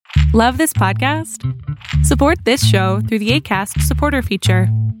Love this podcast? Support this show through the Acast supporter feature.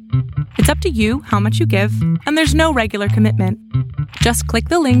 It's up to you how much you give, and there's no regular commitment. Just click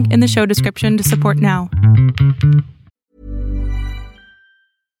the link in the show description to support now.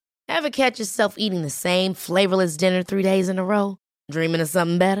 Ever catch yourself eating the same flavorless dinner 3 days in a row? Dreaming of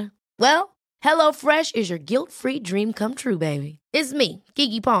something better? Well, HelloFresh is your guilt-free dream come true, baby. It's me,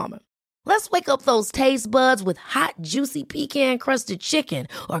 Keke Palmer. Let's wake up those taste buds with hot, juicy pecan-crusted chicken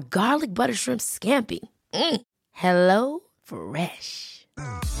or garlic butter shrimp scampi. Hello Fresh.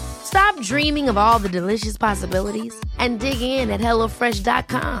 Stop dreaming of all the delicious possibilities and dig in at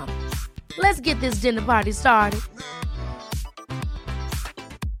HelloFresh.com. Let's get this dinner party started.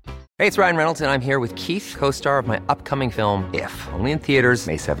 Hey, it's Ryan Reynolds, and I'm here with Keith, co-star of my upcoming film, If, only in theaters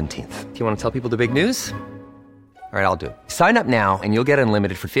May 17th. Do you want to tell people the big news? All right, I'll do it. Sign up now and you'll get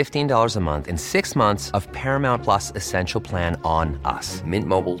unlimited for $15 a month and 6 months of Paramount Plus Essential Plan on us.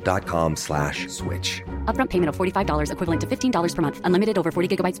 MintMobile.com/switch. Upfront payment of $45 equivalent to $15 per month. Unlimited over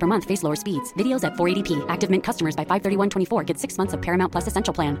 40 gigabytes per month. Face lower speeds. Videos at 480p. Active Mint customers by 531.24 get 6 months of Paramount Plus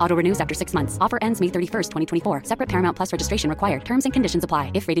Essential Plan. Auto renews after 6 months. Offer ends May 31st, 2024. Separate Paramount Plus registration required. Terms and conditions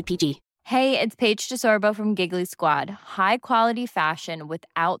apply if rated PG. Hey, it's Paige DeSorbo from Giggly Squad. High quality fashion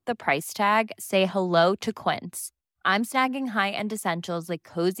without the price tag. Say hello to Quince. I'm snagging high-end essentials like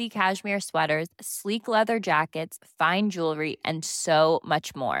cozy cashmere sweaters, sleek leather jackets, fine jewelry, and so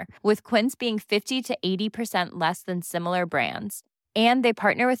much more. With Quince being 50 to 80% less than similar brands. And they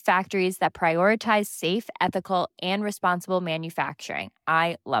partner with factories that prioritize safe, ethical, and responsible manufacturing.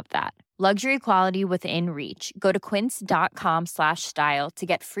 I love that. Luxury quality within reach. Go to quince.com/style to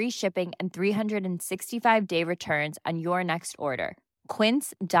get free shipping and 365-day returns on your next order.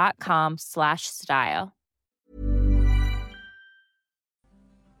 Quince.com/style.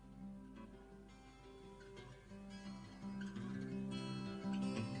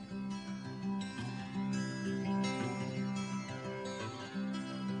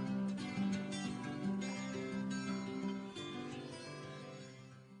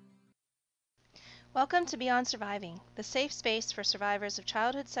 Welcome to Beyond Surviving, the safe space for survivors of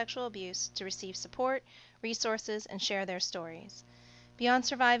childhood sexual abuse to receive support, resources, and share their stories. Beyond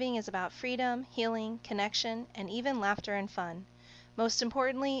Surviving is about freedom, healing, connection, and even laughter and fun. Most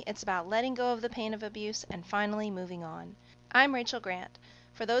importantly, it's about letting go of the pain of abuse and finally moving on. I'm Rachel Grant.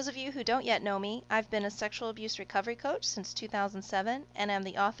 For those of you who don't yet know me, I've been a sexual abuse recovery coach since 2007 and am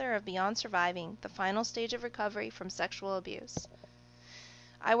the author of Beyond Surviving, the final stage of recovery from sexual abuse.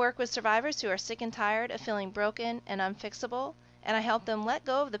 I work with survivors who are sick and tired of feeling broken and unfixable, and I help them let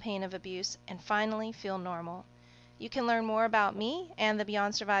go of the pain of abuse and finally feel normal. You can learn more about me and the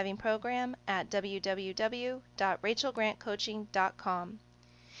Beyond Surviving program at www.rachelgrantcoaching.com.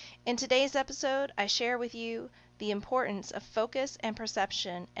 In today's episode, I share with you the importance of focus and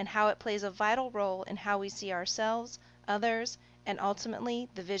perception and how it plays a vital role in how we see ourselves, others, and ultimately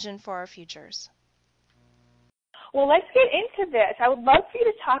the vision for our futures. Well, let's get into this. I would love for you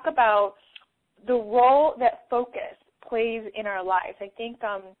to talk about the role that focus plays in our lives. I think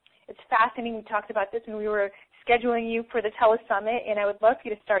it's fascinating. We talked about this when we were scheduling you for the Telesummit, and I would love for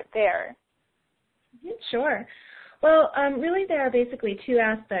you to start there. Sure. Well, really there are basically two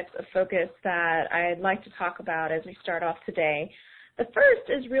aspects of focus that I'd like to talk about as we start off today. The first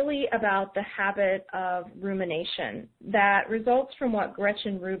is really about the habit of rumination that results from what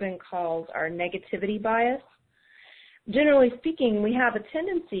Gretchen Rubin calls our negativity bias. Generally speaking, we have a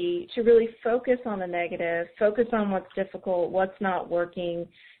tendency to really focus on the negative, focus on what's difficult, what's not working,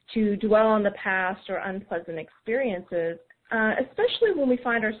 to dwell on the past or unpleasant experiences, especially when we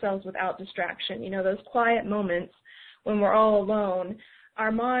find ourselves without distraction. You know, those quiet moments when we're all alone,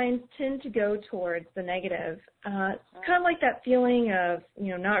 our minds tend to go towards the negative. It's kind of like that feeling of,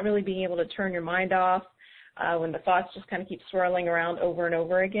 not really being able to turn your mind off when the thoughts just kind of keep swirling around over and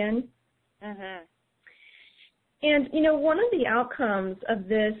over again. Mm-hmm. And, one of the outcomes of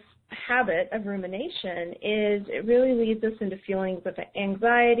this habit of rumination is it really leads us into feelings of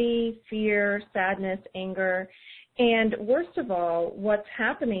anxiety, fear, sadness, anger. And worst of all, what's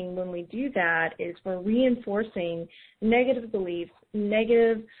happening when we do that is we're reinforcing negative beliefs,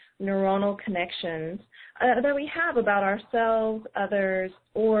 negative neuronal connections that we have about ourselves, others,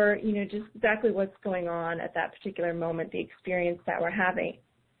 or, just exactly what's going on at that particular moment, the experience that we're having.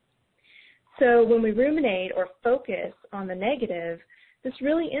 So when we ruminate or focus on the negative, this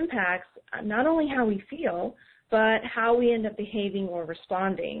really impacts not only how we feel, but how we end up behaving or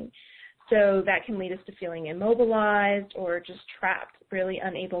responding. So that can lead us to feeling immobilized or just trapped, really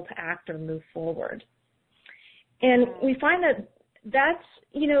unable to act or move forward. And we find that that's,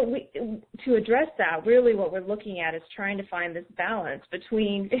 to address that, really what we're looking at is trying to find this balance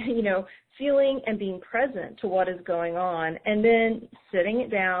between, feeling and being present to what is going on, and then sitting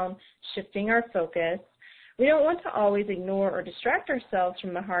it down, shifting our focus. We don't want to always ignore or distract ourselves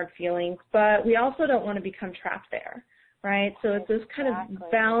from the hard feelings, but we also don't want to become trapped there, right? So it's this kind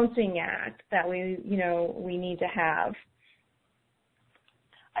of balancing act that we need to have.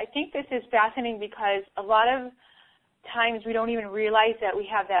 I think this is fascinating because a lot of times we don't even realize that we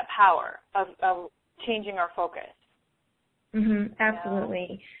have that power of changing our focus.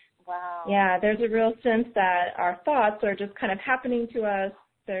 Absolutely. Wow. Yeah, there's a real sense that our thoughts are just kind of happening to us.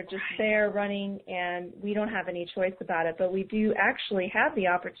 They're just there running, and we don't have any choice about it. But we do actually have the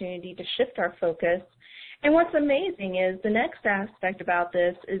opportunity to shift our focus. And what's amazing is the next aspect about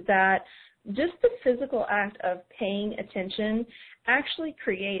this is that just the physical act of paying attention actually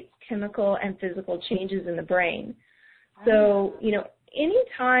creates chemical and physical changes in the brain. So,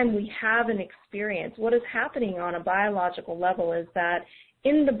 anytime we have an experience, what is happening on a biological level is that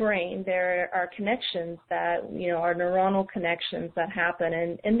in the brain there are connections that, are neuronal connections that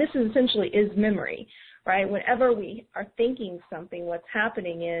happen, and this essentially is memory, right? Whenever we are thinking something, what's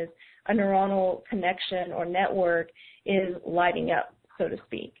happening is a neuronal connection or network is lighting up, so to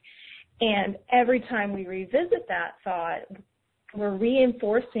speak. And every time we revisit that thought, we're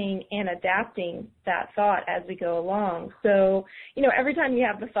reinforcing and adapting that thought as we go along. So, every time you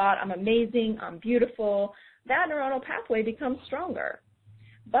have the thought, I'm amazing, I'm beautiful, that neuronal pathway becomes stronger.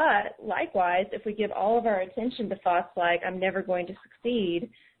 But likewise, if we give all of our attention to thoughts like, I'm never going to succeed,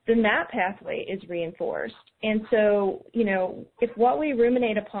 then that pathway is reinforced. And so, if what we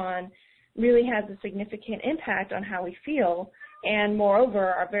ruminate upon really has a significant impact on how we feel, and moreover,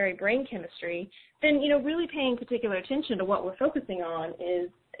 our very brain chemistry, then, really paying particular attention to what we're focusing on is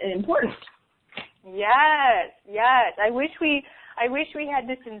important. Yes. I wish we had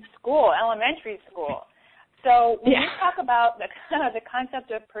this in school, elementary school. So when you talk about the concept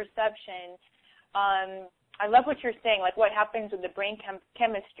of perception, I love what you're saying, like what happens with the brain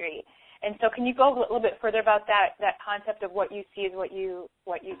chemistry. And so can you go a little bit further about that concept of what you see is what you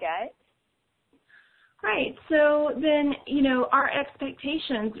get? Right. So then, our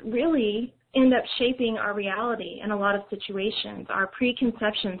expectations really end up shaping our reality in a lot of situations. Our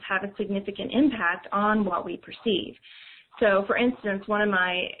preconceptions have a significant impact on what we perceive. So, for instance, one of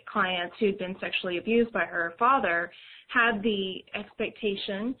my clients who had been sexually abused by her father had the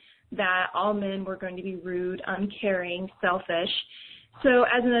expectation that all men were going to be rude, uncaring, selfish. So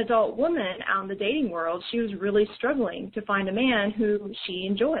as an adult woman out in the dating world, she was really struggling to find a man who she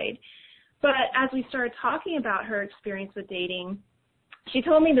enjoyed. But as we started talking about her experience with dating, she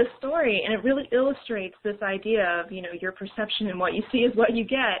told me this story, and it really illustrates this idea of, your perception and what you see is what you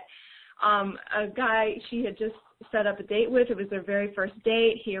get. A guy she had just set up a date with, it was their very first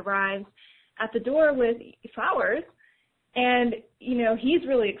date. He arrives at the door with flowers, and, he's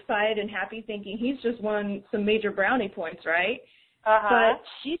really excited and happy thinking he's just won some major brownie points, right? But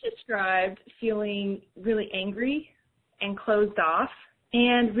she described feeling really angry and closed off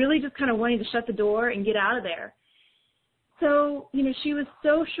and really just kind of wanting to shut the door and get out of there. So, she was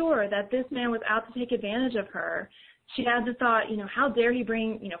so sure that this man was out to take advantage of her. She had the thought, how dare he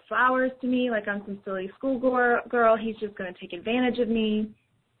bring, flowers to me like I'm some silly schoolgirl. He's just going to take advantage of me.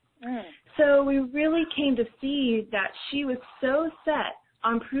 So we really came to see that she was so set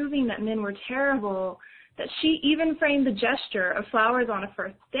on proving that men were terrible that she even framed the gesture of flowers on a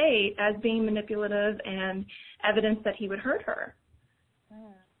first date as being manipulative and evidence that he would hurt her.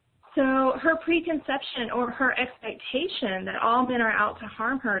 So her preconception or her expectation that all men are out to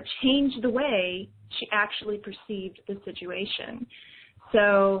harm her changed the way she actually perceived the situation.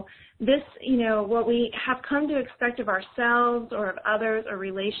 So this, what we have come to expect of ourselves or of others or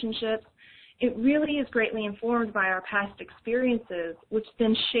relationships, it really is greatly informed by our past experiences, which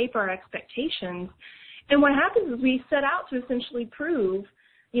then shape our expectations. And what happens is we set out to essentially prove,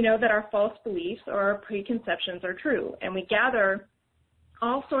 that our false beliefs or our preconceptions are true. And we gather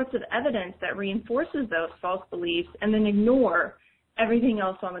all sorts of evidence that reinforces those false beliefs and then ignore everything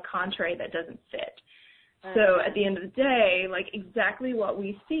else on the contrary that doesn't fit. So at the end of the day, exactly what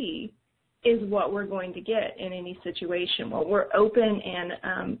we see is what we're going to get in any situation. What we're open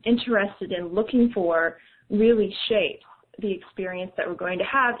and interested in looking for really shapes the experience that we're going to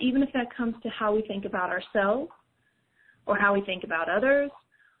have, even if that comes to how we think about ourselves or how we think about others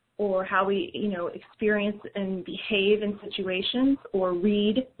or how we, experience and behave in situations or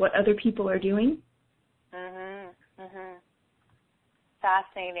read what other people are doing.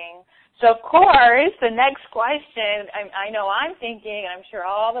 Fascinating. So, of course, the next question, I know I'm thinking, and I'm sure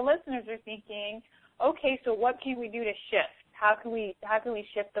all the listeners are thinking, okay, so what can we do to shift? How can we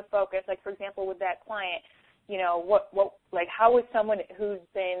shift the focus? Like, for example, with that client, you know, how would someone who's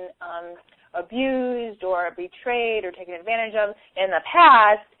been abused or betrayed or taken advantage of in the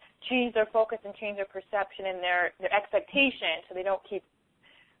past change their focus and change their perception and their expectation, so they don't keep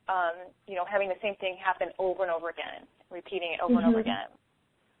having the same thing happen over and over again, repeating it over and over again?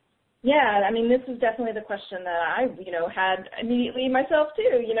 Yeah, I mean, this is definitely the question that I, had immediately myself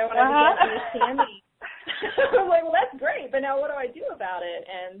too, when I began understanding. I was like, well, that's great, but now what do I do about it?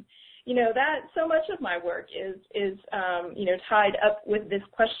 And, that so much of my work is tied up with this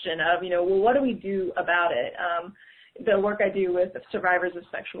question of, well, what do we do about it? The work I do with survivors of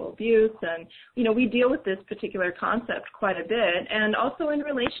sexual abuse, and, we deal with this particular concept quite a bit, and also in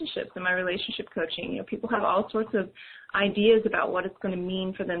relationships, in my relationship coaching. People have all sorts of ideas about what it's going to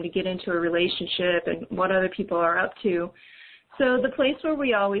mean for them to get into a relationship and what other people are up to. So the place where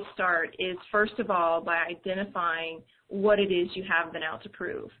we always start is, first of all, by identifying what it is you have been out to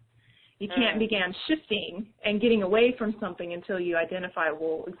prove. You can't begin shifting and getting away from something until you identify,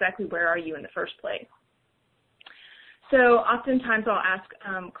 well, exactly where are you in the first place? So oftentimes I'll ask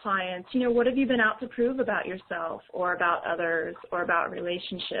clients, what have you been out to prove about yourself or about others or about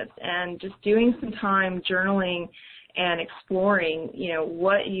relationships? And just doing some time journaling and exploring,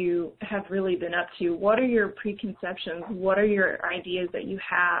 what you have really been up to. What are your preconceptions? What are your ideas that you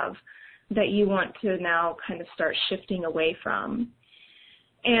have that you want to now kind of start shifting away from?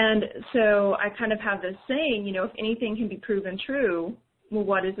 And so I kind of have this saying, if anything can be proven true, well,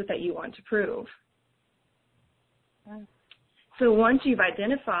 what is it that you want to prove? So once you've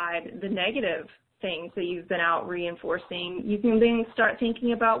identified the negative things that you've been out reinforcing, you can then start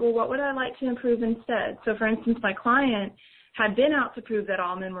thinking about, well, what would I like to improve instead? So, for instance, my client had been out to prove that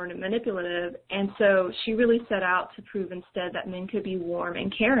all men were manipulative, and so she really set out to prove instead that men could be warm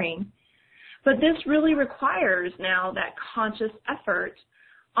and caring. But this really requires now that conscious effort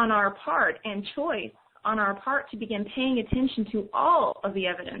on our part and choice on our part to begin paying attention to all of the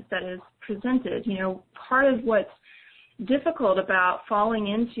evidence that is presented. Part of what's difficult about falling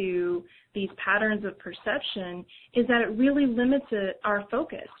into these patterns of perception is that it really limits our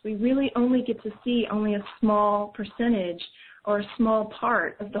focus. We really only get to see only a small percentage or a small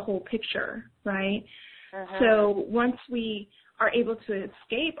part of the whole picture, right? So once we are able to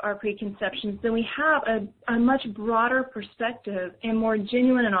escape our preconceptions, then we have a much broader perspective and more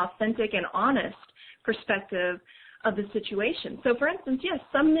genuine and authentic and honest perspective of the situation. So, for instance, yes,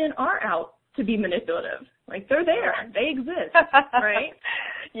 some men are out to be manipulative. Like, they're there. They exist, right?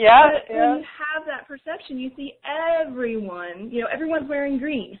 But when you have that perception, you see everyone, everyone's wearing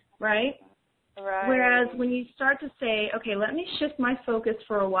green, right? Right. Whereas when you start to say, okay, let me shift my focus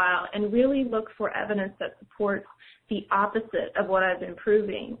for a while and really look for evidence that supports the opposite of what I've been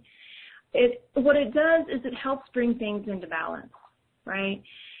proving, what it does is it helps bring things into balance, right?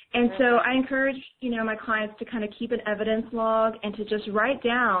 And so I encourage, my clients to kind of keep an evidence log and to just write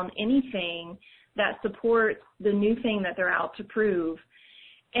down anything that supports the new thing that they're out to prove.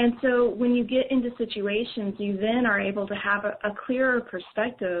 And so when you get into situations, you then are able to have a clearer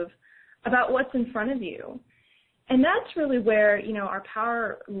perspective about what's in front of you. And that's really where, our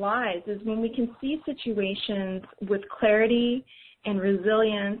power lies, is when we can see situations with clarity and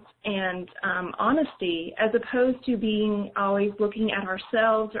resilience and honesty, as opposed to being always looking at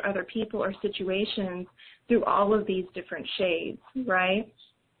ourselves or other people or situations through all of these different shades, right?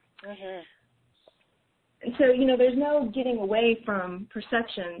 So, there's no getting away from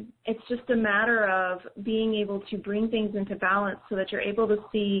perception. It's just a matter of being able to bring things into balance so that you're able to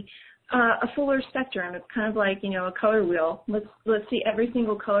see a fuller spectrum. It's kind of like, a color wheel. Let's see every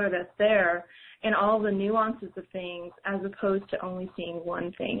single color that's there and all the nuances of things, as opposed to only seeing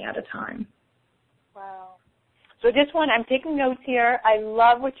one thing at a time. Wow. So I'm taking notes here. I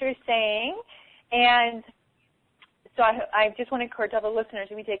love what you're saying. And so I just want to encourage other listeners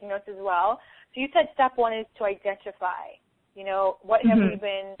to be taking notes as well. So you said step one is to identify, what have we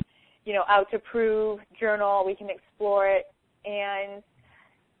been, out to prove, journal, we can explore it, and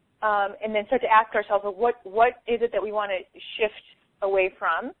then start to ask ourselves, well, what is it that we want to shift away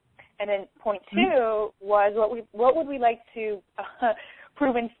from? And then point two was what would we like to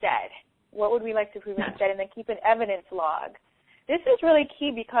prove instead? What would we like to prove instead? And then keep an evidence log. This is really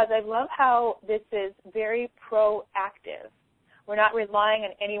key because I love how this is very proactive. We're not relying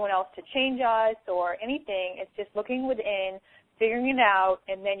on anyone else to change us or anything. It's just looking within, figuring it out,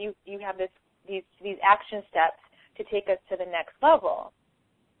 and then you have these action steps to take us to the next level.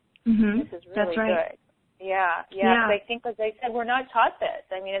 This is really good. Yeah. I think, as I said, we're not taught this.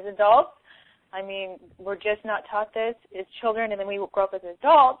 I mean, as adults, we're just not taught this as children, and then we grow up as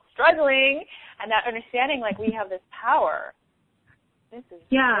adults struggling and not understanding, like, we have this power This is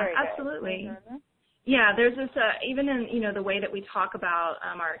very absolutely. good. Mm-hmm. Yeah, there's this, even in, the way that we talk about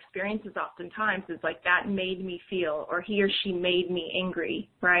our experiences oftentimes is like that made me feel, or he or she made me angry,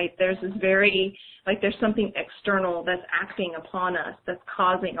 right? There's this very, there's something external that's acting upon us that's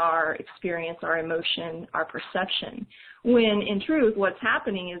causing our experience, our emotion, our perception. When in truth, what's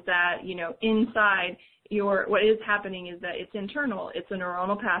happening is that, inside what is happening is that it's internal. It's a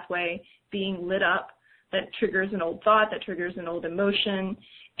neuronal pathway being lit up that triggers an old thought, that triggers an old emotion,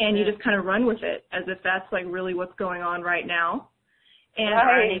 and you just kind of run with it as if that's really what's going on right now, and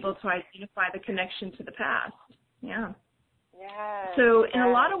are unable to identify the connection to the past. Yeah. Yeah. So in a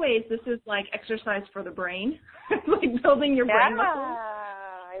lot of ways, this is like exercise for the brain, like building your brain muscles.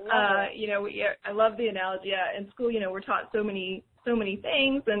 I love it. I love the analogy. Yeah, in school, we're taught so many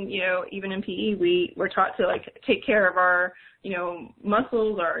things, and even in PE, we're taught to take care of our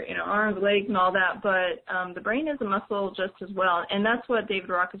muscles, our arms, legs, and all that. But the brain is a muscle just as well, and that's what David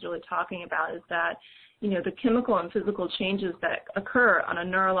Rock is really talking about. Is that the chemical and physical changes that occur on a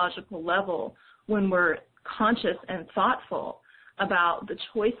neurological level when we're conscious and thoughtful about the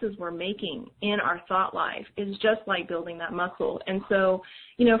choices we're making in our thought life is just like building that muscle. And so,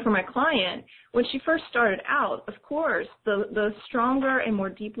 for my client, when she first started out, of course, the stronger and more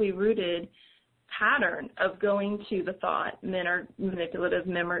deeply rooted pattern of going to the thought, men are manipulative,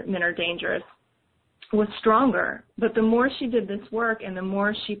 men are dangerous, was stronger. But the more she did this work and the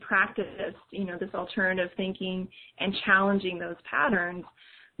more she practiced, this alternative thinking and challenging those patterns,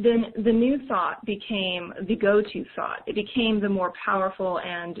 then the new thought became the go-to thought. It became the more powerful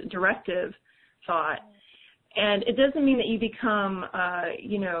and directive thought. And it doesn't mean that you become,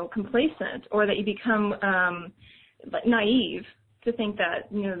 complacent or that you become naive to think that,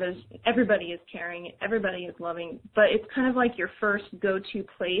 everybody is caring, everybody is loving, but it's kind of like your first go-to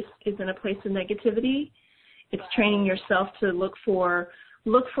place is in a place of negativity. It's training yourself to look for,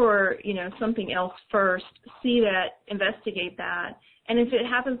 something else first, see that, investigate that, and if it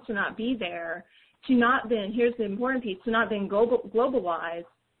happens to not be there, to not then, here's the important piece, to not then globalize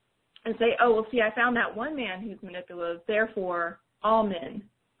and say, oh, well, see, I found that one man who's manipulative, therefore all men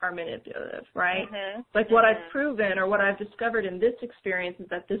are manipulative, right? Mm-hmm. What I've proven or what I've discovered in this experience is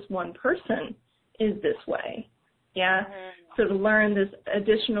that this one person is this way, yeah? Mm-hmm. So to learn this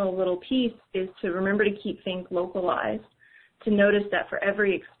additional little piece is to remember to keep things localized, to notice that for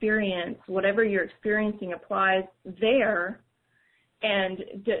every experience, whatever you're experiencing applies there, and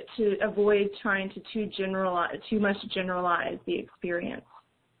to avoid trying to too much generalize the experience.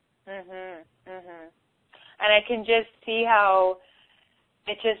 Mhm. Mhm. And I can just see how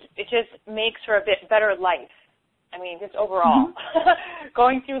it just makes for a bit better life. I mean, just overall,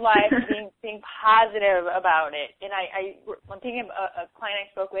 going through life, being positive about it. And I'm thinking of a client I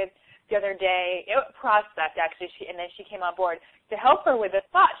spoke with the other day, a prospect actually, and then she came on board to help her with the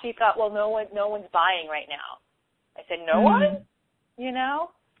thought. She thought, well, no one's buying right now. I said, no one.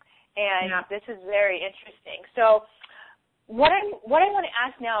 And this is very interesting. So what I want to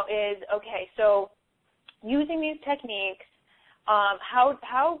ask now is, okay, so using these techniques, how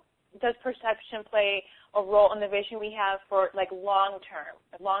does perception play a role in the vision we have for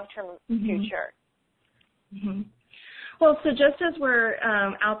long-term future? Mm-hmm. Well, so just as we're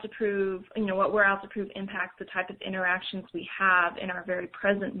out to prove, what we're out to prove impacts the type of interactions we have in our very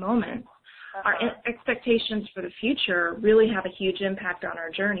present moments, our expectations for the future really have a huge impact on our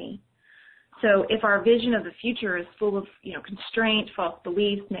journey. So if our vision of the future is full of, constraint, false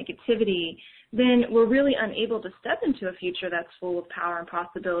beliefs, negativity, then we're really unable to step into a future that's full of power and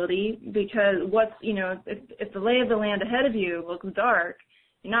possibility, because if the lay of the land ahead of you looks dark,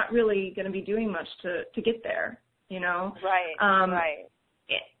 you're not really going to be doing much to get there, Right, right.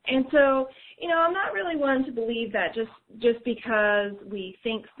 And so, I'm not really one to believe that just because we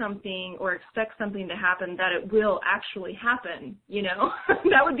think something or expect something to happen that it will actually happen,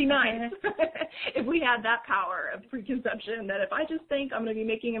 That would be nice if we had that power of preconception that if I just think I'm going to be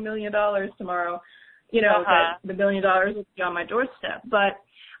making $1 million tomorrow, that the $1 million will be on my doorstep. But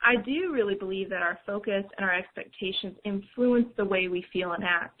I do really believe that our focus and our expectations influence the way we feel and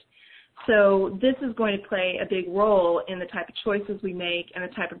act. So this is going to play a big role in the type of choices we make and the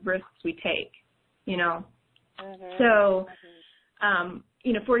type of risks we take, So,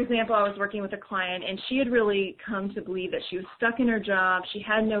 for example, I was working with a client, and she had really come to believe that she was stuck in her job. She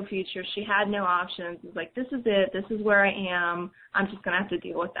had no future. She had no options. It was like, this is it. This is where I am. I'm just going to have to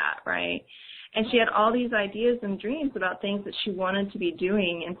deal with that, right? And she had all these ideas and dreams about things that she wanted to be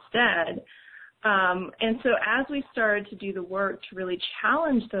doing instead. And so as we started to do the work to really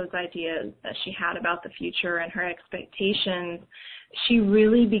challenge those ideas that she had about the future and her expectations, she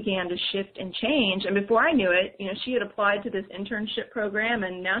really began to shift and change. And before I knew it, she had applied to this internship program,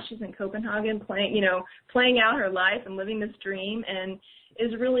 and now she's in Copenhagen playing out her life and living this dream and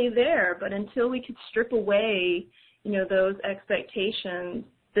is really there. But until we could strip away, those expectations,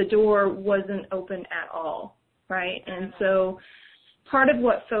 the door wasn't open at all, right? And so part of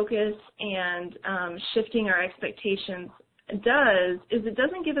what focus and shifting our expectations does is it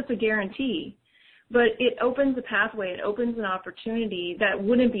doesn't give us a guarantee, but it opens a pathway, it opens an opportunity that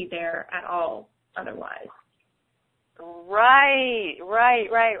wouldn't be there at all otherwise. Right.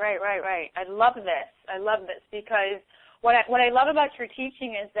 I love this because what I love about your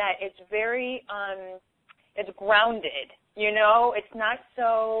teaching is that it's very, it's grounded, it's not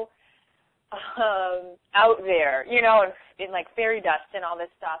so out there, in like fairy dust and all this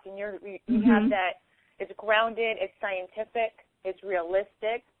stuff. And you have that, it's grounded, it's scientific, it's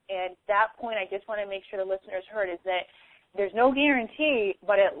realistic. And that point I just want to make sure the listeners heard is that there's no guarantee,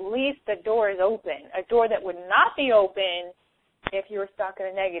 but at least the door is open, a door that would not be open if you were stuck in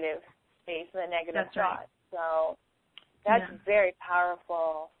a negative space with a negative thought. Right. So that's very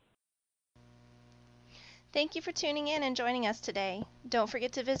powerful. Thank you for tuning in and joining us today. Don't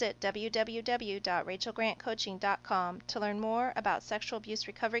forget to visit www.rachelgrantcoaching.com to learn more about sexual abuse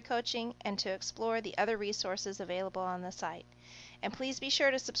recovery coaching and to explore the other resources available on the site. And please be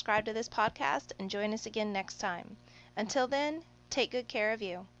sure to subscribe to this podcast and join us again next time. Until then, take good care of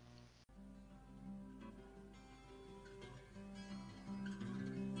you.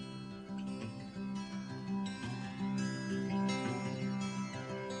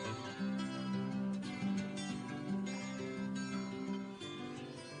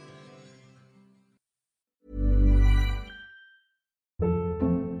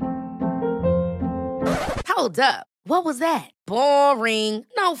 Hold up. What was that? Boring.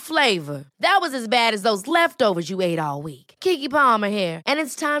 No flavor. That was as bad as those leftovers you ate all week. Keke Palmer here, and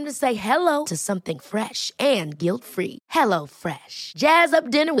it's time to say hello to something fresh and guilt-free. Hello Fresh. Jazz up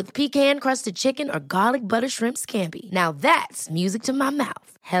dinner with pecan-crusted chicken or garlic butter shrimp scampi. Now that's music to my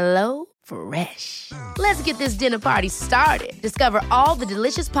mouth. Hello Fresh. Let's get this dinner party started. Discover all the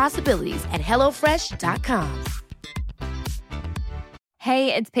delicious possibilities at HelloFresh.com.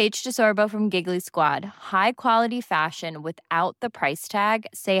 Hey, it's Paige DeSorbo from Giggly Squad. High quality fashion without the price tag.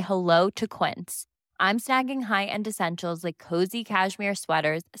 Say hello to Quince. I'm snagging high-end essentials like cozy cashmere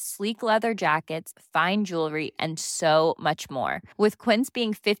sweaters, sleek leather jackets, fine jewelry, and so much more. With Quince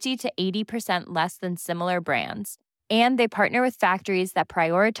being 50 to 80% less than similar brands. And they partner with factories that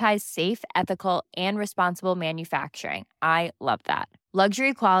prioritize safe, ethical, and responsible manufacturing. I love that.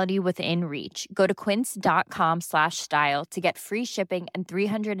 Luxury quality within reach. Go to quince.com/style to get free shipping and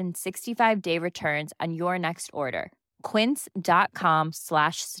 365-day returns on your next order.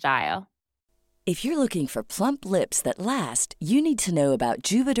 Quince.com/style. If you're looking for plump lips that last, you need to know about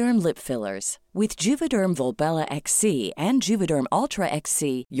Juvederm lip fillers. With Juvederm Volbella XC and Juvederm Ultra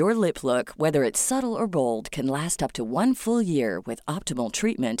XC, your lip look, whether it's subtle or bold, can last up to 1 full year with optimal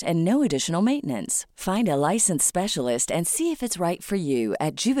treatment and no additional maintenance. Find a licensed specialist and see if it's right for you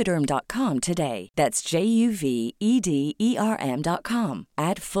at Juvederm.com today. That's JUVEDERM.com.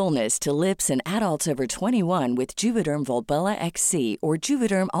 Add fullness to lips in adults over 21 with Juvederm Volbella XC or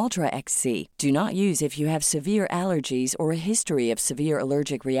Juvederm Ultra XC. Do not use if you have severe allergies or a history of severe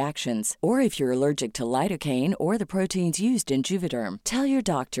allergic reactions, or if you're allergic to lidocaine or the proteins used in Juvederm. Tell your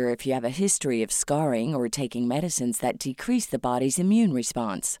doctor if you have a history of scarring or taking medicines that decrease the body's immune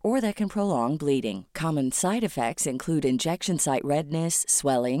response or that can prolong bleeding. Common side effects include injection site redness,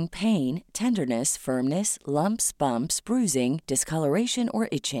 swelling, pain, tenderness, firmness, lumps, bumps, bruising, discoloration, or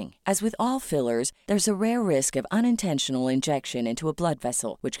itching. As with all fillers, there's a rare risk of unintentional injection into a blood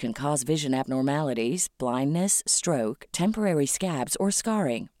vessel, which can cause vision abnormalities, blindness, stroke, temporary scabs, or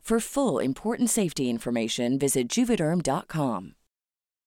scarring. For full, important safety information, visit Juvederm.com.